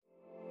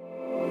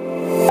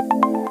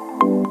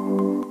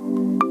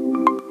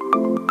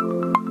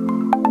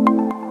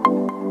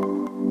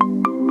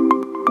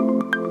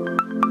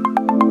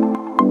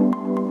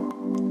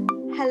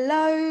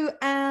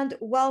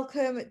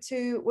welcome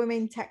to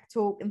Women Tech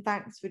Talk, and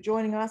thanks for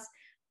joining us.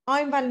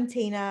 I'm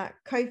Valentina,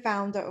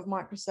 co-founder of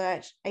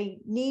Microsearch, a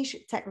niche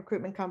tech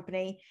recruitment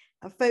company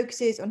that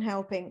focuses on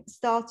helping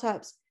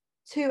startups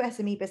to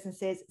SME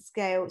businesses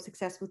scale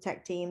successful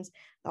tech teams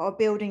that are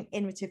building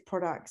innovative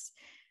products.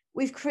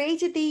 We've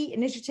created the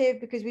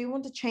initiative because we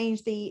want to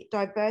change the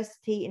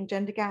diversity and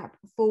gender gap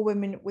for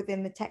women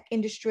within the tech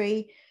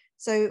industry.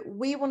 So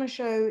we want to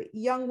show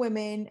young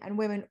women and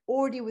women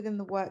already within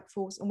the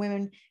workforce and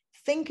women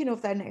thinking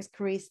of their next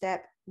career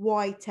step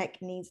why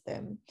tech needs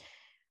them.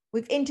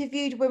 We've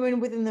interviewed women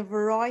within the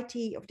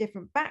variety of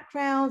different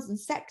backgrounds and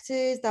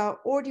sectors that are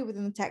already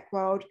within the tech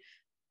world,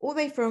 all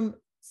the way from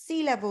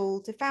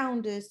C-level to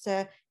founders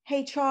to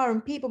HR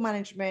and people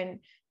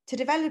management to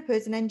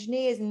developers and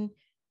engineers and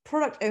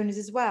product owners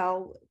as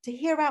well, to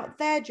hear out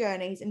their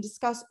journeys and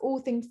discuss all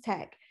things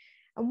tech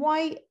and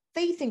why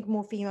they think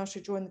more females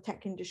should join the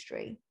tech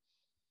industry.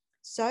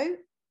 So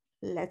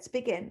let's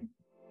begin.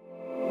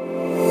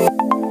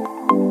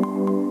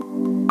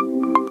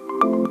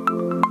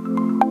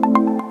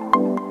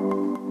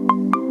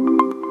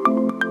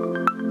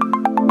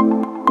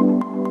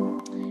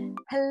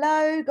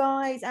 Hello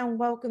guys, and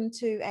welcome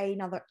to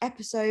another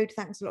episode.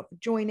 Thanks a lot for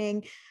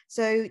joining.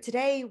 So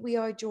today we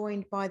are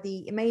joined by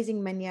the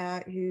amazing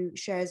Menya, who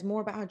shares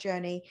more about her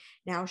journey,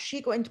 now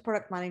she got into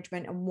product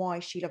management and why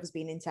she loves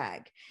being in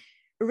tech.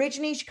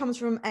 Originally, she comes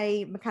from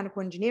a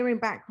mechanical engineering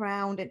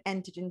background and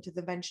entered into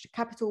the venture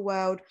capital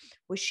world,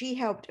 where she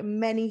helped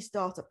many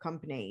startup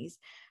companies.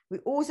 We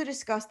also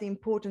discussed the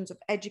importance of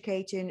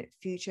educating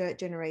future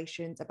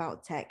generations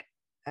about tech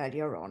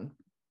earlier on.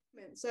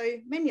 So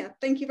Menya,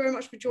 thank you very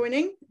much for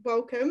joining.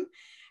 Welcome.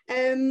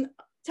 Tell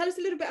us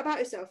a little bit about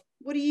yourself.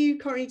 What are you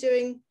currently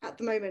doing at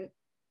the moment?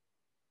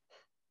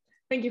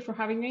 Thank you for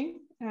having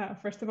me,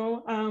 first of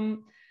all.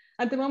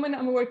 At the moment,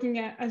 I'm working,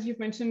 as you've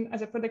mentioned,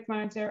 as a product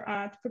manager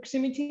at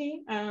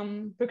Proximity.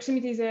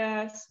 Proximity is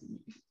a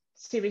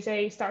Series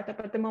A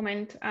startup at the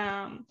moment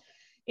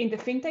in the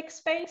fintech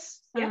space.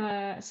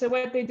 Yeah. So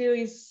what they do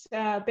is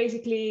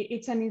basically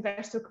it's an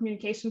investor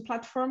communication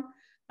platform.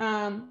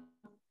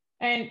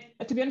 And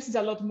to be honest, it's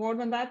a lot more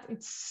than that.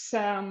 It's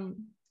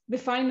the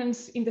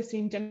finance industry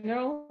in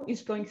general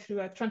is going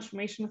through a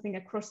transformation, I think,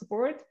 across the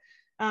board.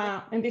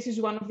 And this is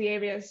one of the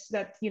areas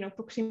that,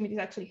 Proximity is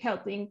actually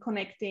helping,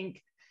 connecting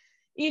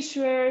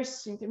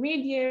issuers,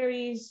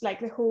 intermediaries, like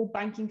the whole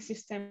banking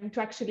system,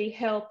 to actually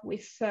help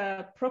with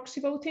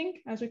proxy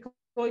voting, as we call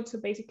it. So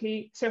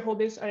basically,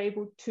 shareholders are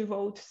able to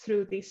vote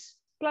through this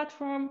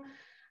platform.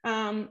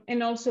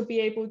 And also be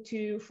able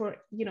to, for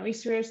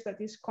issuers, that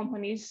is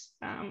companies,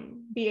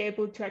 be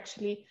able to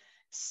actually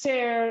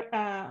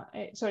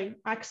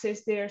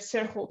access their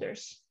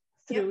shareholders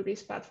through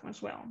this platform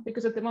as well.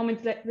 Because at the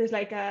moment there's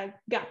like a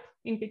gap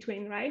in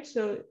between, right?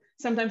 So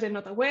sometimes they're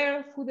not aware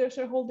of who their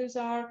shareholders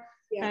are,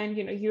 and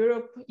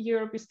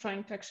Europe is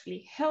trying to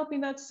actually help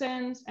in that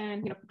sense,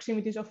 and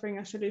Proximity is offering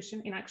a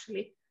solution in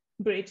actually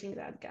bridging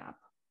that gap.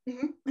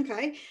 Mm-hmm.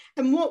 Okay,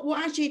 and what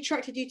actually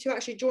attracted you to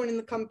actually joining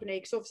the company?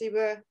 Because obviously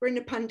we're in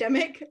a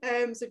pandemic,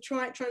 so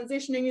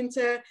transitioning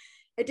into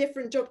a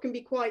different job can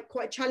be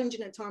quite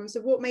challenging at times.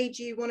 So what made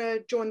you want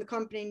to join the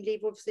company and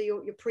leave obviously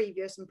your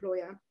previous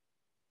employer?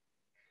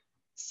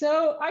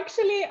 So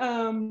actually,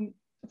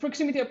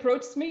 Proximity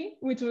approached me,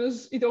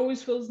 it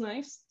always feels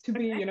nice to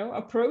be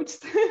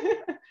approached.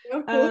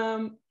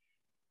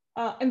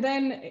 And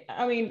then,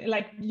 I mean,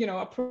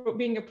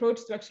 being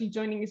approached to actually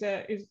joining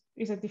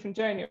is a different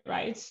journey,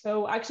 right?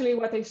 So actually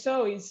what I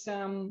saw is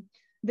the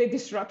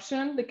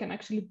disruption they can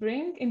actually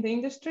bring in the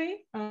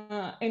industry,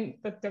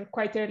 but they're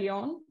quite early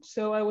on.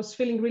 So I was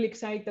feeling really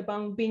excited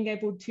about being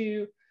able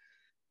to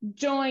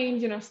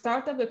join, a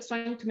startup that's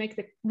trying to make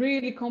the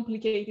really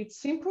complicated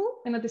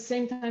simple, and at the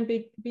same time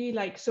be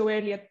like so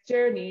early at the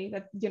journey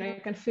that,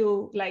 you can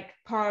feel like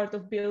part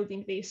of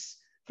building this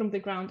from the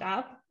ground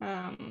up,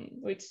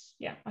 which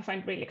I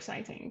find really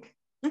exciting.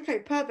 Okay,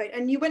 perfect.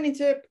 And you went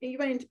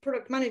into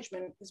product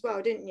management as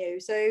well, didn't you?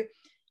 So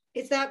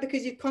is that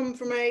because you've come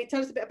from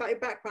tell us a bit about your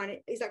background?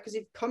 Is that because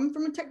you've come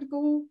from a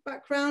technical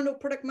background or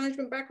product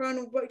management background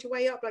and worked your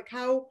way up? Like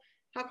how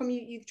come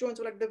you've joined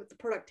to like the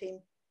product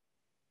team?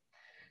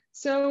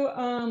 So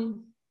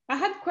I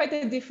had quite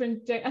a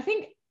different journey. I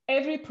think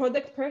every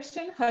product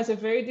person has a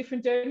very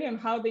different journey on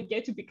how they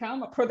get to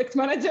become a product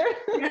manager.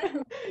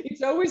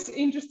 It's always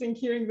interesting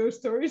hearing those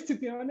stories, to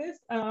be honest.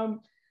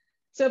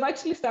 So I've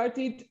actually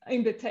started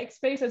in the tech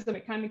space as a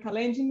mechanical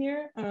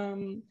engineer,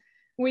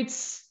 which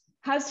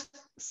has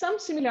some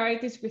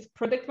similarities with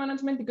product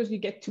management because you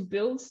get to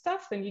build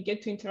stuff and you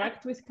get to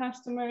interact with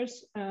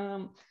customers.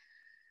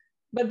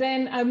 But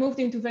then I moved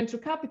into venture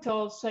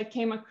capital, so I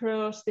came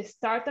across the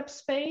startup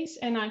space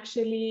and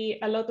actually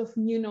a lot of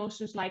new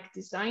notions like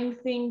design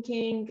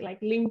thinking, like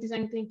lean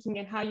design thinking,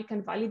 and how you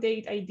can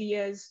validate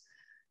ideas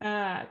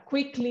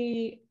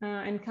quickly,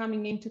 and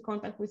coming into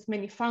contact with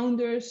many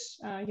founders,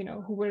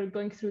 who were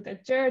going through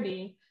that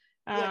journey.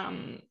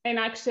 And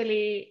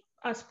actually,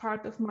 as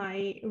part of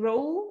my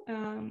role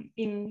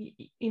in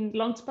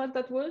Launchpad,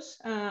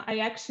 I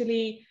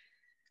actually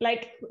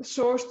like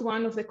sourced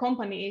one of the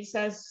companies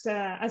as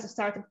a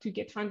startup to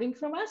get funding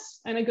from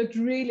us. And I got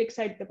really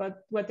excited about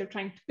what they're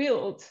trying to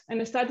build.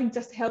 And I started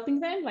just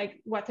helping them,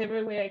 like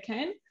whatever way I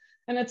can.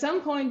 And at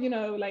some point,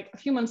 like a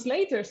few months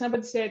later,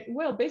 somebody said,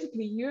 well,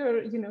 basically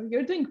you're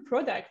doing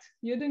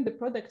the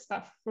product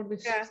stuff for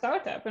this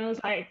startup. And I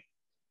was like,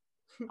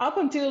 up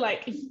until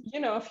like,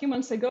 a few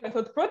months ago, I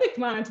thought product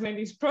management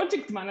is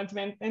project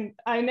management. And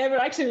I never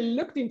actually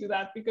looked into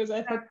that because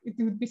I thought it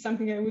would be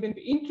something I wouldn't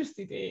be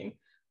interested in.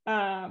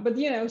 But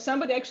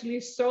somebody actually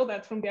saw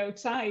that from the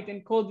outside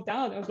and called it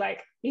out. I was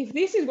like, if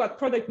this is what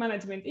product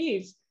management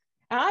is,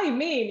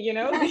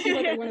 this is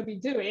what I want to be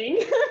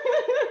doing.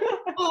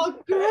 Oh,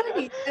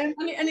 great.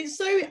 And it's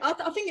so,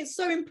 I think it's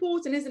so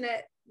important, isn't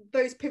it?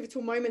 Those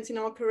pivotal moments in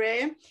our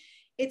career.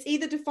 It's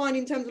either defined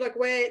in terms of like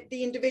where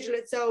the individual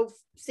itself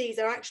sees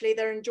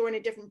they're enjoying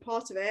a different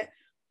part of it,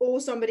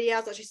 or somebody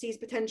else actually sees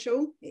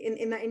potential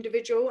in that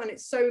individual. And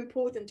it's so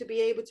important to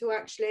be able to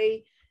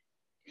actually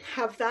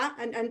have that.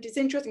 And it's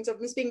interesting. So I've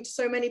been speaking to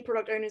so many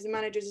product owners and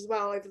managers as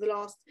well over the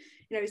last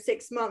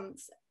 6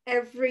 months.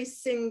 Every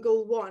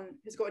single one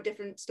has got a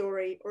different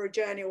story or a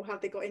journey or how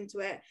they got into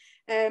it.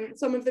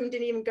 Some of them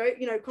didn't even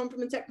come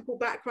from a technical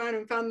background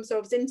and found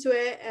themselves into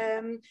it.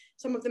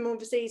 Some of them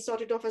obviously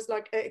started off as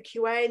like a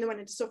QA and then went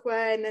into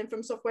software, and then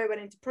from software went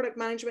into product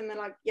management, and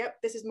they're like,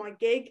 yep, this is my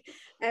gig.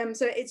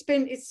 So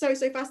it's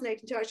so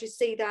fascinating to actually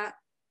see that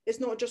it's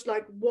not just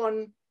like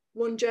one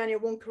journey or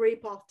one career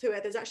path to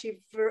it. There's actually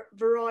a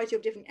variety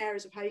of different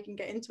areas of how you can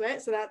get into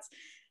it. So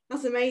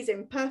that's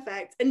amazing.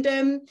 Perfect.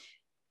 And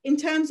in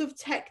terms of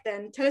tech,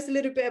 then tell us a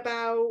little bit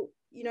about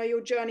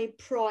your journey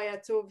prior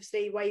to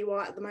obviously where you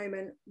are at the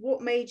moment.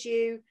 What made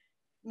you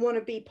want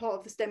to be part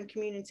of the STEM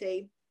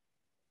community?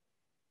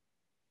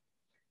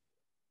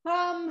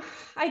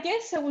 I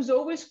guess I was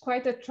always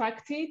quite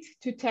attracted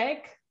to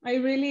tech. I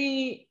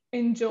really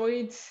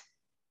enjoyed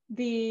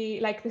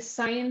the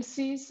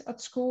sciences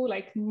at school,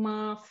 like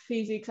math,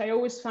 physics. I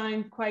always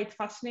find quite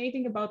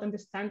fascinating about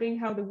understanding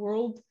how the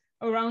world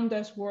around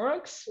us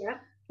works.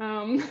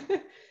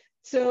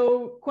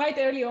 So quite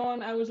early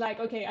on, I was like,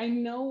 okay, I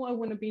know I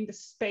want to be in the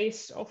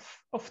space of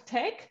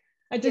tech.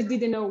 I just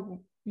didn't know,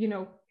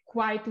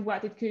 quite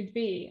what it could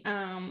be.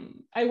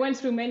 I went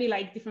through many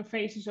different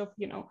phases of,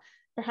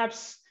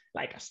 perhaps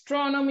like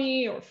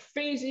astronomy or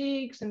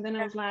physics. And then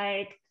I was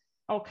like,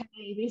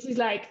 okay, this is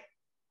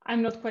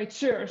I'm not quite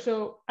sure.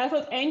 So I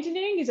thought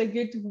engineering is a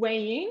good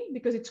way in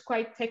because it's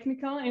quite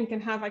technical and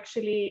can have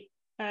actually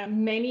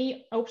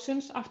many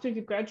options after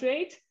you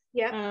graduate.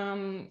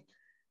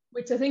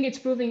 Which I think it's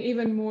proving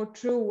even more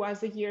true as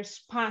the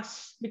years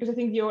pass, because I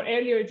think your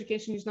earlier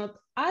education is not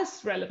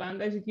as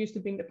relevant as it used to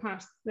be in the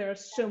past. There are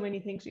so many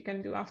things you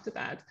can do after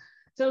that.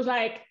 So I was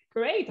like,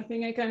 great, I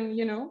think I can,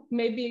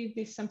 maybe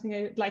this is something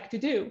I'd like to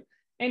do.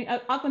 And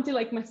up until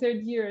my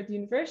third year at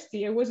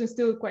university, I wasn't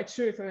still quite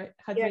sure if I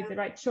had made the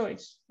right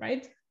choice,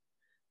 right?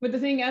 But the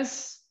thing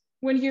is,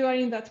 when you are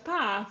in that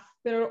path,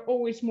 there are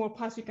always more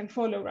paths you can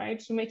follow,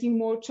 right? So making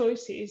more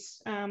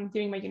choices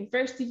during my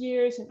university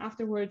years and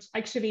afterwards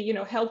actually,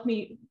 helped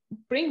me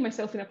bring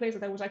myself in a place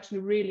that I was actually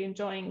really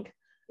enjoying.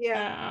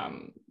 I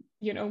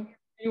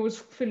was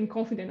feeling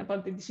confident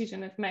about the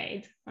decision I've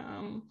made,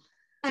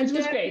 which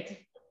was great.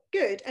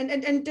 Good.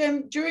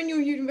 And during your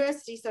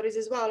university studies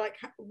as well,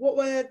 what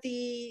were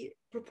the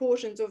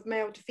proportions of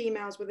male to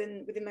females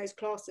within those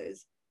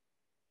classes?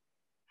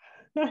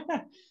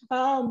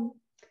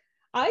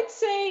 I'd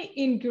say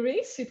in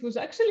Greece, it was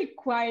actually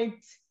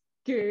quite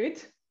good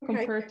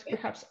compared to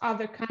perhaps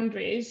other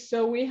countries.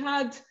 So we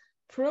had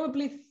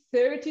probably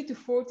 30 to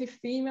 40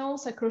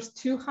 females across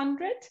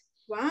 200.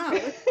 Wow.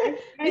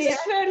 This is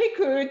fairly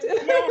good.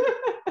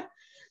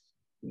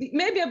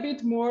 Maybe a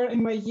bit more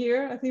in my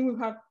year. I think we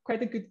have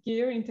quite a good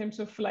year in terms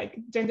of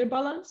gender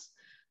balance.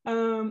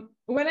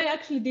 When I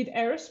actually did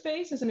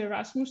aerospace as an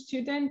Erasmus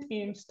student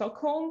in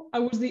Stockholm, I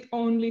was the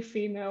only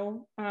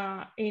female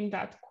in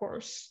that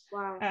course,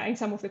 in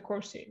some of the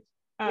courses.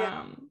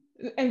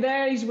 And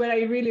there is where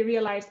I really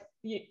realized,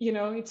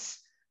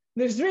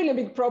 there's really a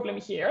big problem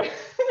here.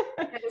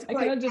 I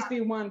cannot just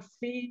be one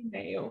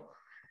female,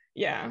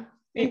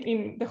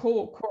 in the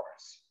whole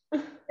course.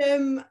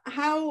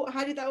 How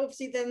did that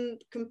obviously then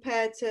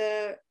compare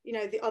to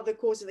the other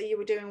courses that you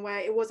were doing where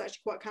it was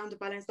actually quite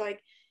counterbalanced?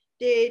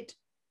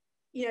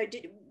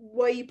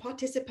 Were you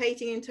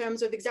participating in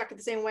terms of exactly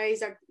the same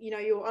ways that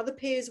your other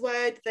peers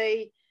were? Did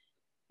they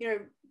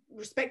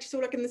respect you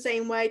sort of in the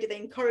same way? Did they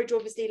encourage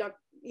obviously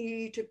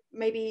you to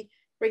maybe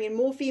bring in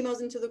more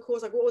females into the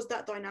course? What was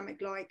that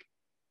dynamic like?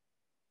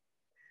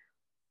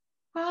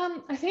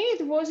 I think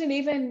it wasn't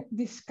even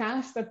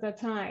discussed at that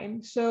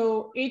time.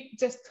 So it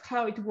just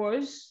how it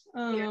was.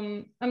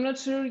 I'm not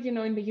sure,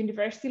 in the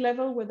university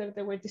level, whether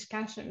there were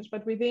discussions,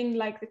 but within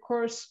the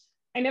course,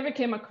 I never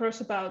came across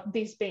about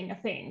this being a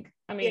thing.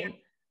 I mean,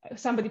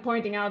 somebody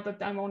pointing out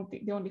that I'm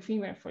the only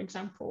female, for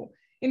example.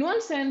 In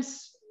one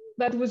sense,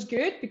 that was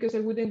good because I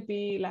wouldn't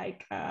be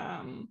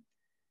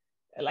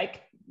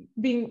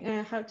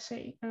being how to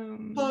say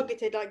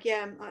targeted, like,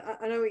 yeah,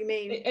 I know what you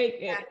mean.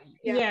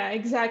 Yeah,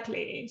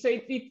 exactly. So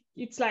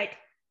it's like,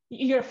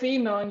 you're a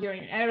female and you're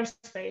in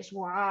aerospace,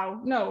 wow.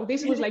 No,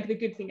 this was like the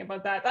good thing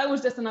about that. I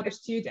was just another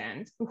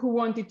student who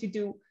wanted to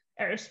do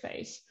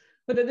aerospace.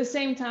 But at the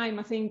same time,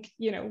 I think,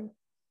 you know,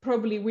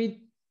 probably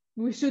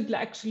we should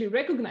actually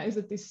recognize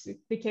that this is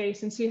the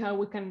case and see how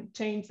we can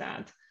change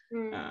that.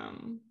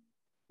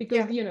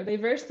 Because, you know,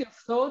 diversity of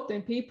thought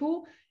and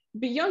people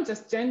beyond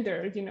just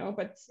gender, you know,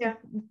 but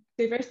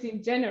diversity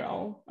in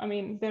general. I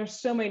mean, there's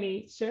so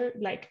many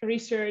like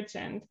research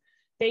and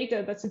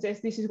data that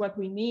suggests this is what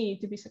we need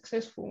to be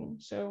successful.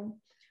 So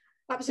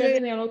absolutely,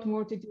 certainly a lot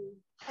more to do.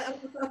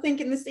 I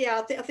think in this,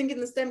 I think in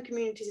the STEM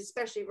communities,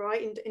 especially,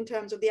 right, in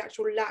terms of the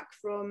actual lack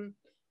from,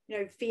 you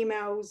know,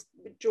 females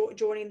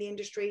joining the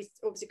industries,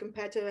 obviously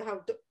compared to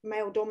how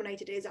male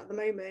dominated it is at the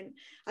moment.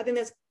 I think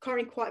there's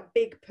currently quite a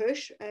big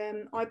push.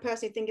 I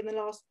personally think in the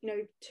last, you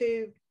know,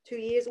 two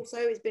years or so,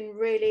 it's been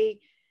really,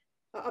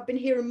 I've been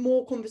hearing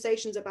more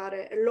conversations about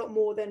it, a lot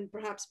more than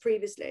perhaps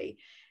previously.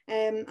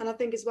 And I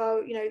think as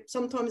well, you know,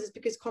 sometimes it's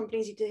because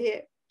companies need to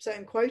hit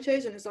certain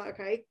quotas, and it's like,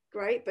 okay,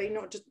 great, but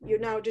you're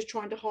now just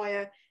trying to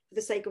hire for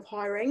the sake of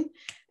hiring.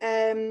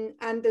 And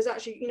there's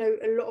actually, you know,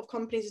 a lot of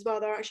companies as well,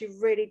 they're actually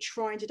really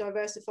trying to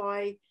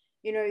diversify,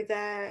 you know,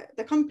 their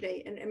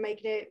company and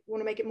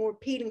want to make it more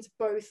appealing to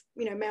both,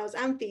 you know, males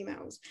and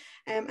females.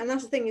 And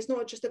that's the thing, it's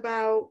not just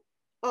about,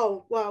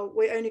 oh, well,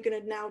 we're only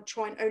going to now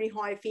try and only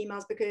hire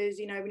females because,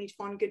 you know, we need to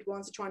find good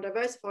ones to try and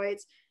diversify.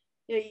 It's,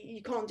 you know,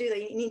 you can't do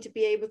that. You need to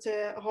be able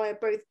to hire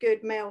both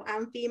good male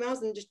and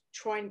females and just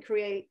try and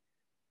create,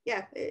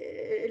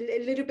 a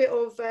little bit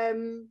of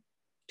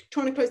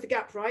trying to close the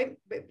gap, right,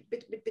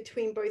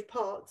 between both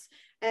parts.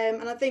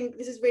 And I think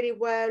this is really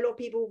where a lot of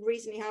people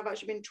recently have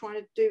actually been trying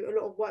to do a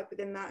lot of work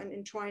within that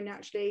and trying to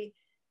actually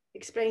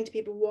explain to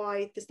people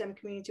why the STEM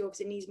community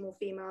obviously needs more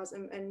females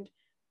and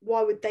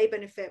why would they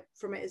benefit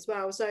from it as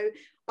well. So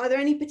are there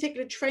any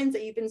particular trends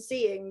that you've been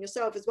seeing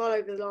yourself as well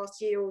over the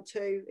last year or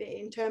two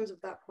in terms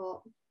of that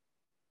part?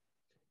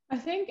 I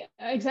think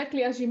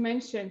exactly as you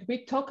mentioned,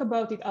 we talk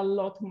about it a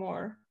lot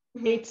more.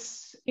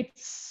 It's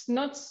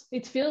not,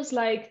 it feels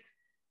like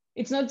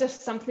it's not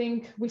just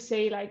something we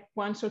say like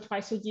once or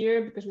twice a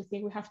year because we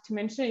think we have to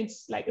mention.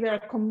 It's like there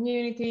are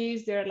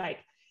communities, there are like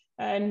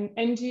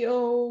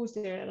NGOs,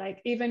 there are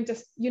like even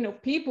just, you know,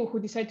 people who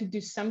decide to do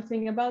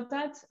something about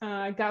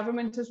that.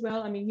 Government as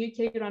well. I mean,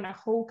 UK ran a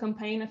whole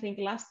campaign, I think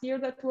last year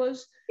that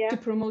was to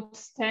promote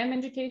STEM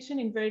education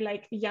in very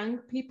like young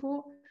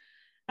people.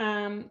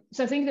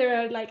 So I think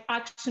there are like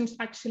actions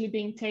actually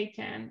being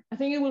taken. I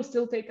think it will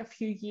still take a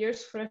few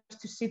years for us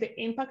to see the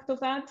impact of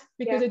that,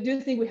 because I do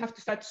think we have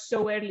to start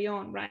so early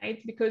on,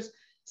 right? Because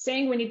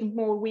saying we need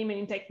more women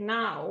in tech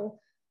now,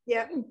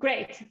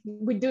 great,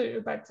 we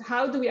do, but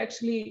how do we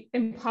actually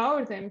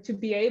empower them to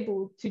be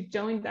able to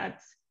join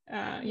that,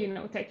 you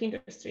know, tech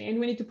industry? And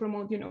we need to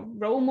promote, you know,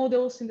 role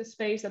models in the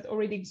space that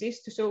already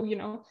exist to show, you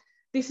know,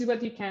 this is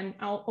what you can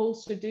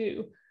also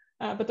do.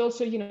 But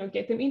also, you know,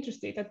 get them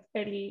interested at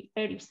early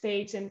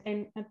stage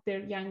and at their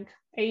young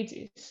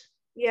ages.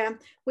 Yeah,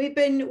 we've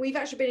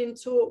actually been in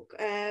talk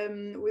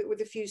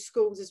with a few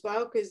schools as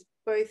well, because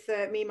both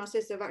me and my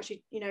sister have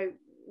actually, you know,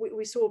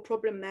 we saw a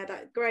problem there.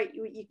 That great,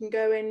 you can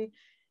go and,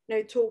 you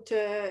know, talk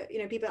to, you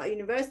know, people at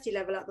university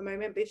level at the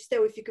moment, but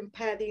if you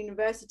compare the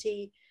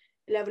university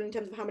level in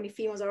terms of how many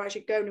females are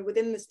actually going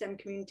within the STEM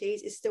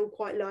communities, is still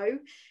quite low.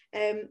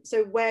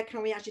 So where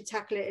can we actually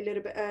tackle it a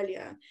little bit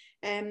earlier?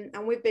 And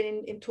we've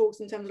been in talks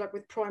in terms of like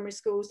with primary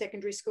schools,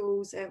 secondary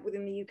schools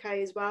within the UK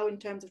as well, in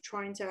terms of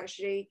trying to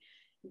actually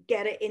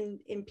get it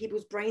in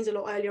people's brains a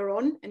lot earlier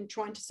on, and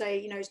trying to say,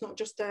 you know, it's not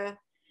just a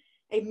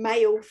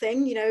male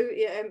thing, you know,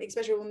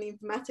 especially on the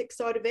informatics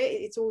side of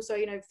it. It's also,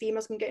 you know,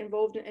 females can get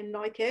involved and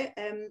like it,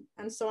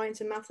 and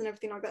science and maths and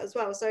everything like that as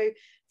well. So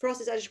for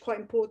us, it's actually quite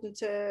important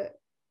to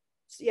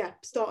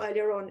start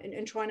earlier on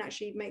and try and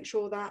actually make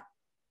sure that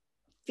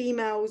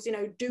females, you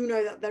know, do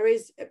know that there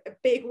is a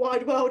big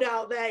wide world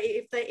out there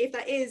if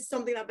that is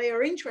something that they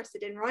are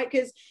interested in, right?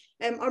 Because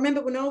I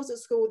remember when I was at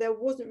school, there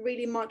wasn't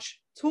really much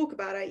talk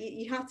about it.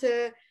 You had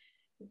to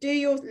do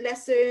your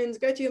lessons,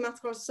 go to your maths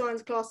classes,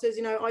 science classes,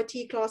 you know,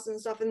 IT classes and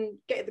stuff, and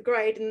get the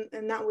grade,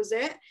 and that was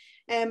it.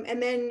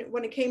 And then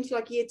when it came to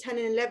like year 10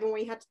 and 11,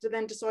 when you had to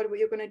then decide what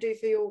you're going to do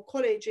for your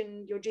college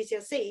and your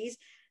GCSEs,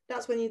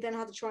 that's when you then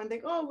had to try and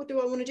think, oh, what do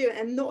I want to do?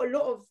 And not a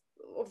lot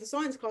of the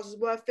science classes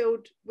were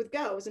filled with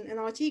girls and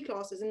IT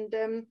classes.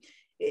 And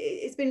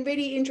it's been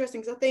really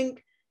interesting, because I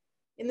think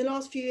in the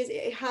last few years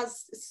it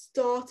has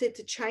started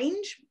to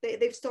change.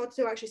 They've started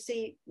to actually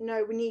see,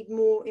 no, we need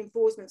more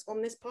enforcements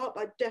on this part.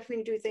 But I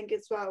definitely do think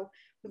as well,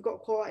 we've got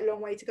quite a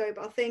long way to go.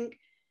 But I think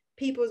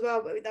people as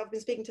well that I've been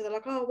speaking to, they're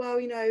like, oh, well,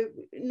 you know,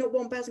 not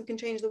one person can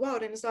change the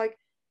world. And it's like,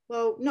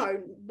 well, no,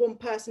 one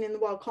person in the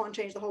world can't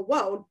change the whole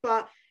world,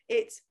 but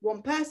it's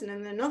one person,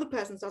 and then another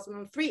person starts, and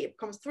then three, it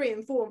becomes 3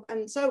 and 4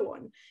 and so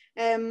on.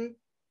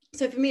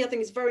 So for me, I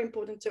think it's very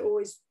important to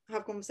always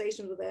have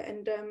conversations with it.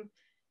 And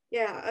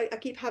yeah, I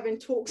keep having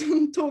talks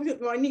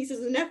with my nieces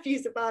and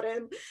nephews about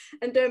it,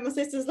 and my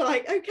sister's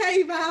like,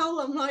 okay, Val.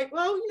 I'm like,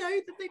 well, you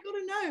know, they got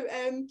to know.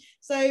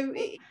 So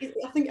I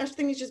think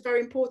it's just very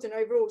important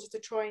overall, just to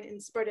try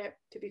and spread it,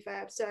 to be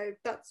fair. So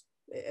that's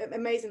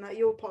amazing that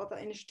you're part of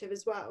that initiative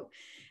as well.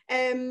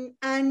 And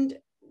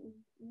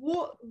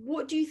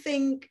what do you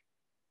think,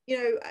 you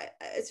know,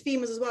 as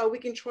females as well, we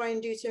can try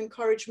and do to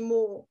encourage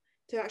more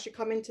to actually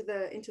come into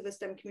the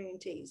STEM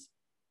communities?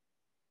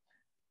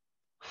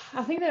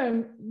 I think there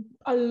are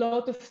a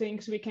lot of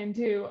things we can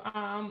do.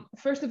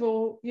 First of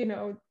all, you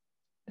know,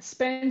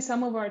 spend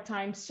some of our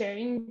time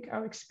sharing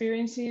our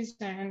experiences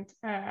and,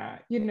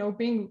 you know,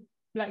 being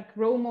like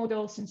role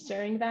models and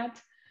sharing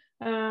that.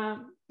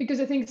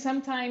 Because I think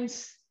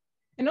sometimes,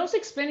 and also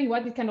explaining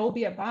what it can all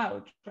be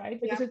about, right?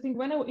 Because I think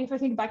if I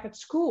think back at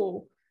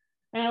school,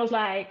 and I was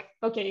like,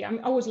 okay,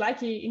 I was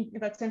lucky in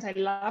that sense. I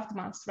loved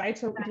maths, right?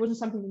 So it wasn't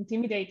something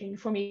intimidating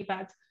for me,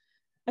 but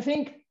I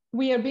think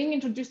we are being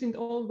introduced in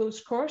all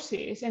those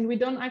courses and we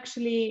don't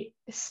actually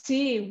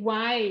see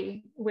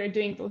why we're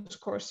doing those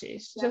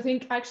courses. So I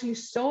think actually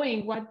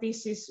showing why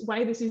this is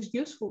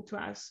useful to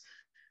us,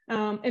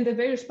 and the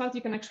various paths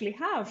you can actually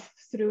have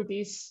through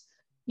this,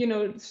 you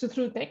know, so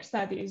through tech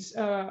studies,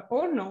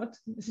 or not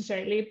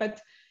necessarily, but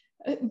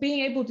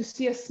being able to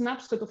see a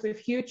snapshot of the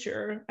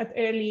future at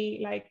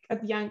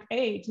young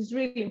age is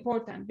really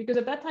important, because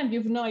at that time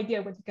you have no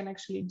idea what you can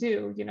actually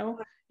do. You know,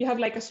 you have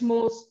like a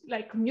small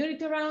like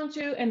community around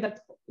you, and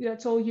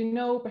that's all you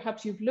know.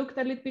 Perhaps you've looked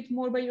a little bit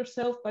more by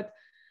yourself, but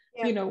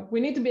you know, we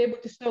need to be able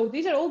to show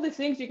these are all the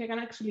things you can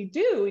actually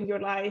do in your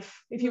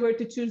life if you were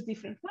to choose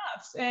different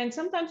paths, and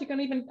sometimes you can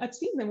even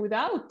achieve them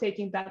without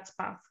taking that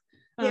path.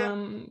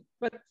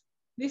 But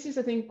this is,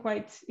 I think,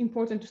 quite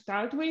important to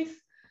start with.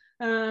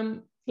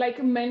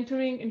 Like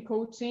mentoring and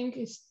coaching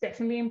is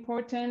definitely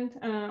important.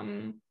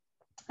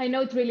 I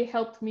know it really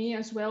helped me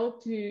as well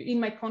in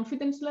my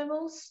confidence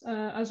levels,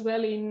 as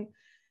well in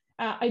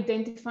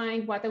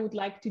identifying what I would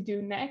like to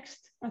do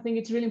next. I think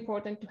it's really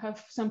important to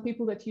have some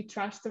people that you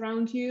trust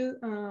around you,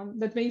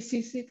 that may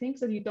see things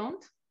that you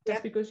don't,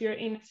 just because you're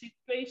in a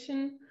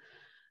situation.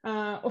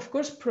 Of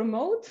course,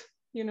 promote,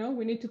 you know,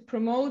 we need to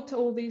promote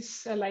all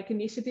these like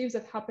initiatives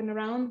that happen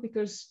around,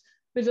 because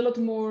there's a lot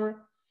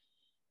more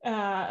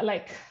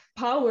like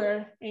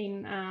power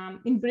in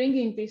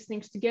bringing these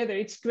things together.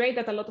 It's great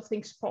that a lot of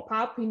things pop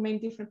up in many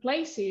different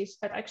places,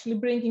 but actually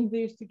bringing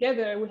these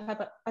together will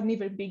have an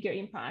even bigger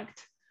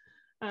impact.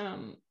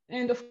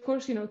 And of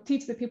course, you know,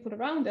 teach the people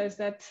around us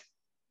that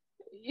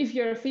if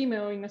you're a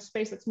female in a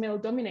space that's male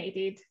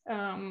dominated,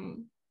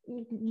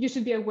 you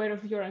should be aware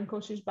of your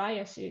unconscious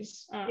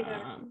biases,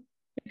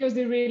 because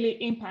they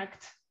really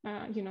impact,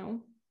 you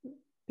know,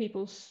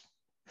 people's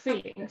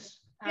feelings.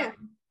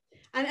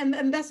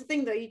 And that's the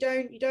thing though, you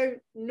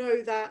don't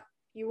know that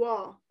you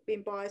are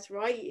being biased,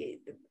 right?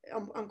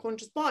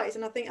 Unconscious bias.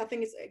 And I think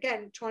it's,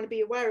 again, trying to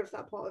be aware of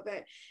that part of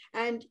it.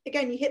 And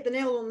again, you hit the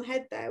nail on the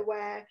head there,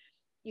 where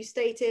you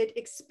stated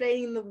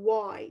explaining the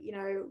why, you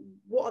know,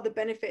 what are the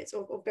benefits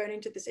of going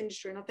into this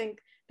industry. And I think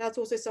that's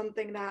also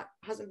something that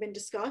hasn't been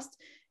discussed.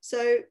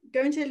 So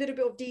go into a little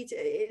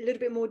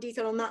bit more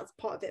detail on that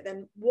part of it.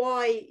 Then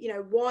why, you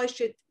know, why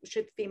should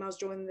females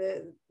join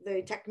the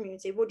tech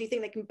community? What do you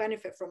think they can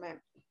benefit from it?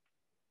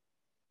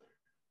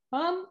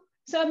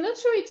 So I'm not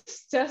sure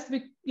it's just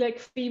like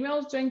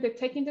females joining the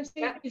tech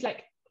industry. It's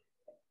like,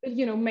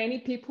 you know, many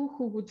people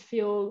who would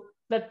feel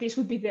that this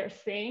would be their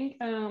thing.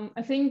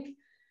 I think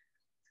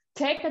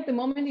tech at the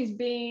moment is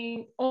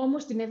being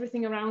almost in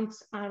everything around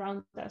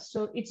us.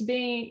 So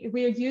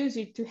we'll use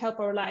it to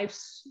help our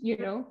lives, you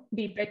know,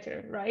 be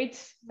better, right?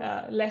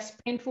 Less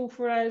painful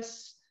for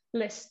us,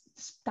 less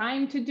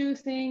time to do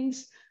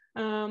things.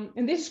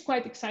 And this is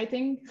quite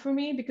exciting for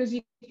me, because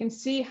you can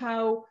see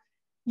how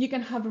you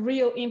can have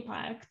real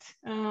impact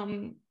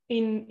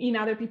in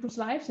other people's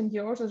lives and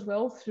yours as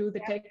well through the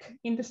tech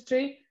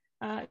industry.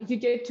 You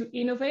get to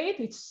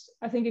innovate.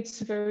 I think it's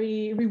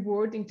very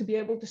rewarding to be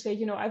able to say,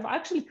 you know, I've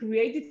actually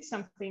created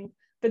something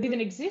that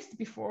didn't exist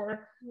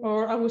before,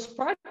 or I was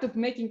part of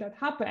making that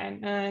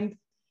happen. And,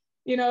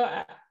 you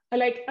know,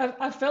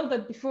 I felt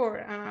that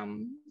before.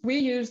 We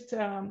used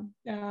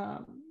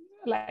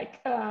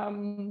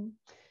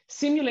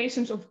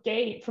simulations of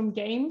from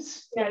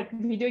games, like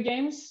video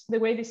games, the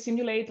way they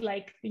simulate,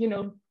 like, you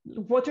know,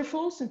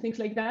 waterfalls and things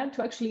like that,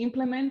 to actually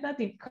implement that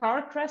in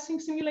car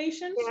crashing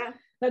simulations.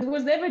 That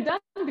was never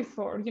done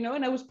before, you know,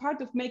 and I was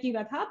part of making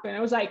that happen. I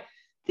was like,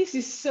 this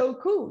is so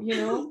cool, you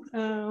know.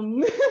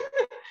 And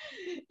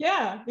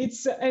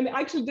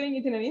actually doing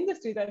it in an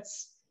industry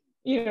that's,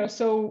 you know,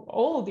 so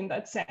old in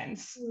that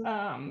sense.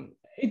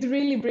 It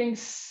really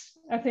brings,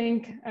 I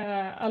think,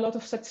 a lot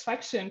of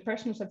satisfaction,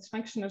 personal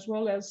satisfaction, as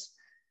well as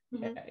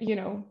you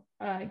know,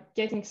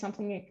 getting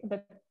something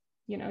that,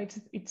 you know,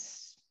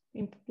 it's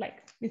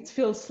like, it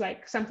feels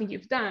like something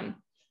you've done.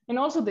 And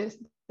also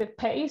the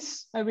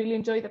pace, I really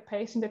enjoy the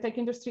pace in the tech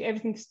industry.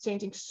 Everything's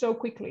changing so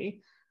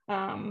quickly.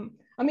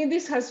 I mean,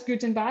 this has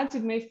good and bad.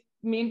 It may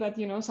mean that,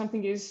 you know,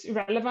 something is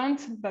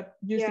irrelevant that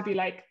used to be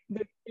like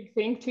the big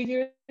thing 2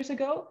 years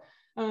ago.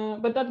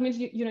 But that means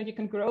you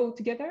can grow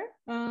together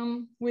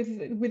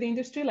with the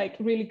industry, like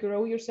really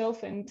grow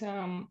yourself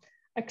and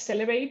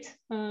accelerate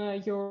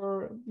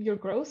your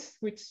growth,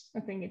 which I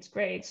think it's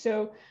great.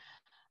 So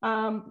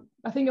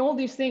I think all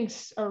these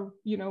things are,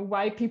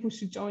 why people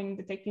should join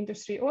the tech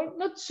industry, or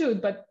not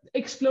should, but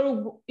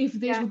explore if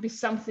this would be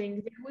something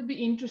they would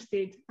be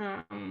interested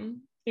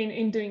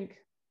in doing.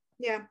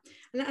 Yeah,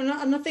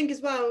 and I think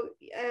as well,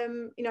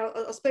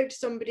 I spoke to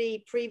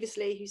somebody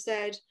previously who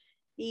said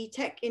the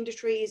tech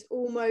industry is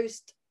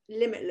almost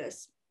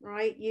limitless,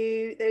 right?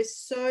 There's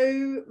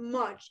so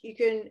much you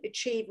can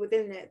achieve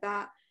within it,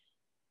 that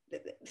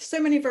so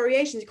many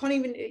variations. You can't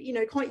even,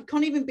 you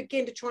can't even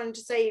begin to try and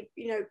to say,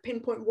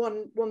 pinpoint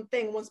one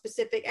thing, one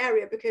specific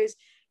area, because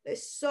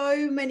there's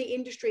so many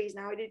industries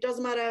now. It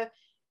doesn't matter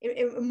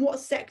in what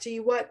sector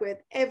you work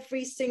with.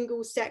 Every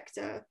single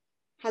sector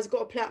has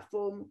got a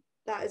platform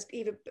that has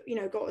either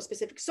got a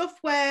specific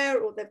software,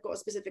 or they've got a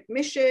specific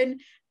mission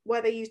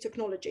where they use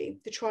technology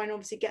to try and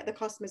obviously get the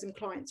customers and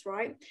clients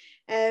right.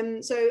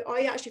 So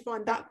I actually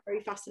find that very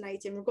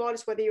fascinating,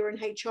 regardless whether you're in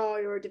HR,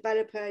 you're a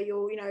developer,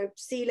 you're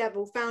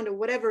C-level founder,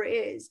 whatever it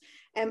is.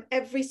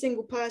 Every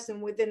single person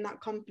within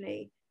that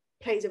company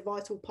plays a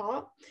vital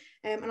part,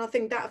 and I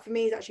think that for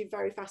me is actually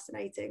very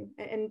fascinating.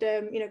 And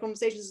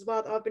conversations as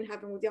well that I've been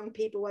having with young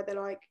people where they're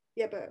like,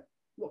 yeah, but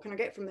what can I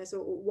get from this,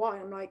 or why?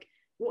 I'm like,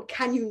 what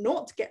can you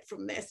not get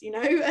from this?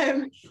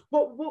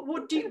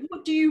 What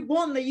do you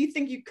want that you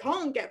think you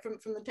can't get from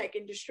the tech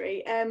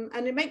industry?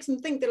 And it makes them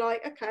think. They're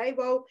like, okay,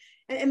 well,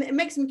 and it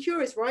makes them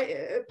curious, right?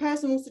 A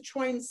person wants to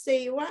try and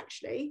see, well,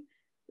 actually,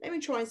 let me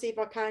try and see if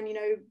I can,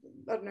 I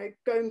don't know,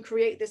 go and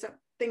create this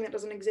thing that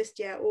doesn't exist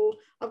yet, or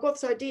I've got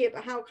this idea,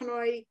 but how can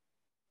I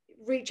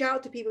reach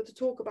out to people to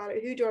talk about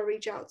it? Who do I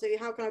reach out to?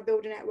 How can I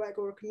build a network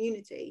or a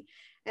community?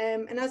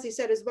 And as you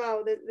said as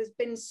well, there's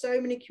been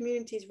so many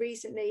communities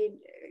recently,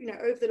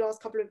 over the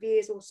last couple of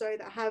years or so,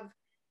 that have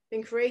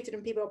been created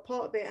and people are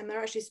part of it, and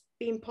they're actually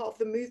being part of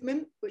the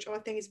movement, which I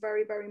think is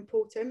very, very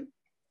important.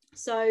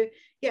 So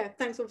yeah,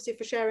 thanks obviously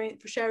for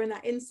sharing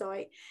that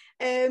insight.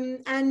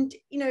 And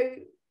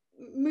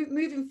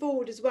moving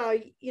forward as well,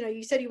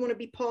 you said you want to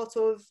be part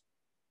of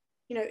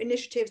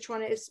initiatives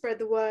trying to spread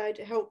the word,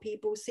 help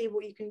people see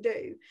what you can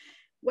do.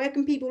 Where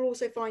can people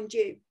also find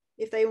you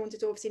if they wanted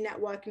to obviously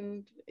network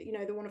and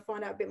they want to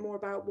find out a bit more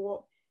about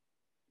what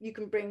you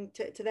can bring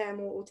to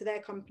them or to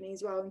their company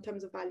as well in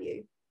terms of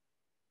value?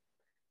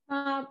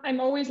 I'm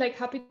always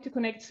happy to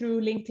connect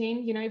through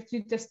LinkedIn. If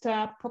you just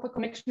pop a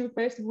connection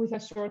request with a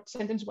short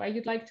sentence why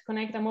you'd like to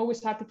connect, I'm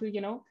always happy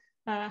to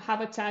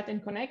have a chat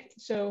and connect.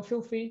 So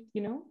feel free,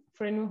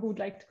 for anyone who would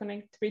like to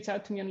connect, reach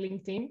out to me on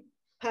LinkedIn.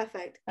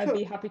 Perfect. I'd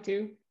be happy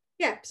to.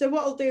 Yeah, so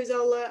what I'll do is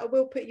I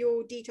will put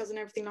your details and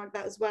everything like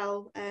that as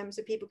well,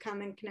 so people can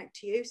then connect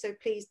to you. So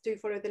please do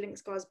follow the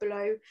links, guys,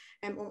 below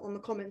on the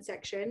comment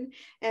section.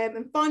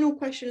 And final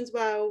question as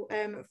well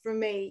from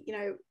me,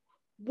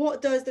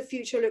 what does the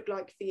future look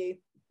like for you?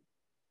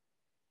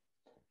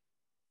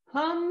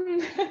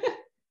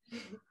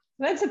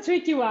 That's a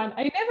tricky one.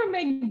 I never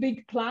make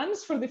big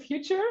plans for the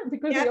future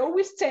because they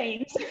always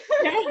change.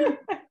 Yeah.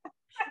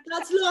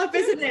 That's life,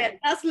 isn't it?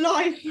 That's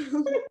life.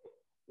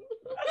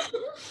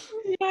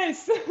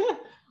 Yes,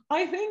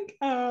 I think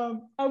I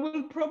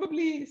will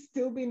probably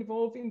still be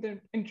involved in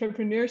the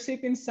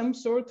entrepreneurship in some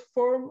sort of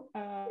form,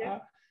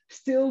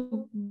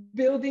 still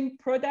building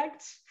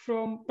products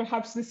from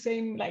perhaps the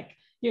same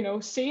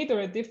seed or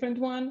a different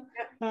one,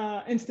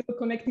 and still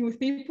connecting with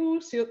people,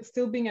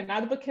 still being an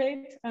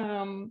advocate,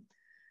 for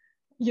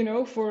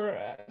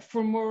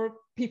more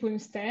people in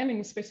STEM, and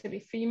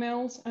especially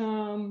females.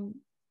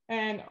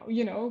 And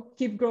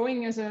keep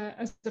growing as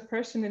a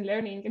person and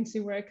learning and see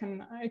where I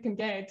can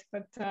get.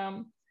 But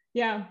I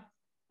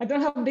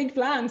don't have big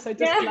plans. I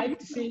just like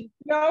to see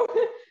the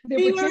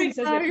opportunities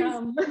as they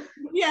come.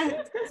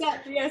 Yeah,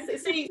 exactly.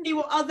 Yes, see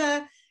what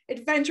other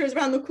adventures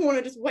around the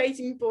corner just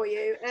waiting for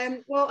you.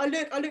 Well, I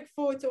look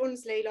forward to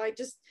honestly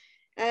just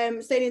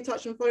staying in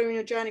touch and following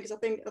your journey, because I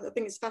think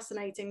it's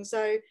fascinating.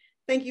 So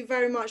thank you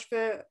very much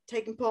for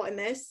taking part in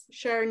this,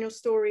 sharing your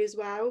story as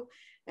well.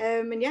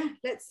 And yeah,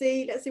 let's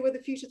see where the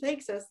future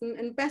takes us,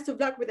 and best of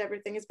luck with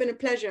everything. It's been a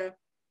pleasure.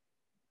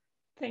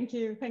 Thank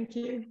you. Thank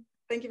you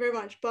very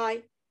much.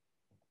 Bye.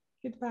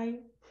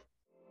 Goodbye.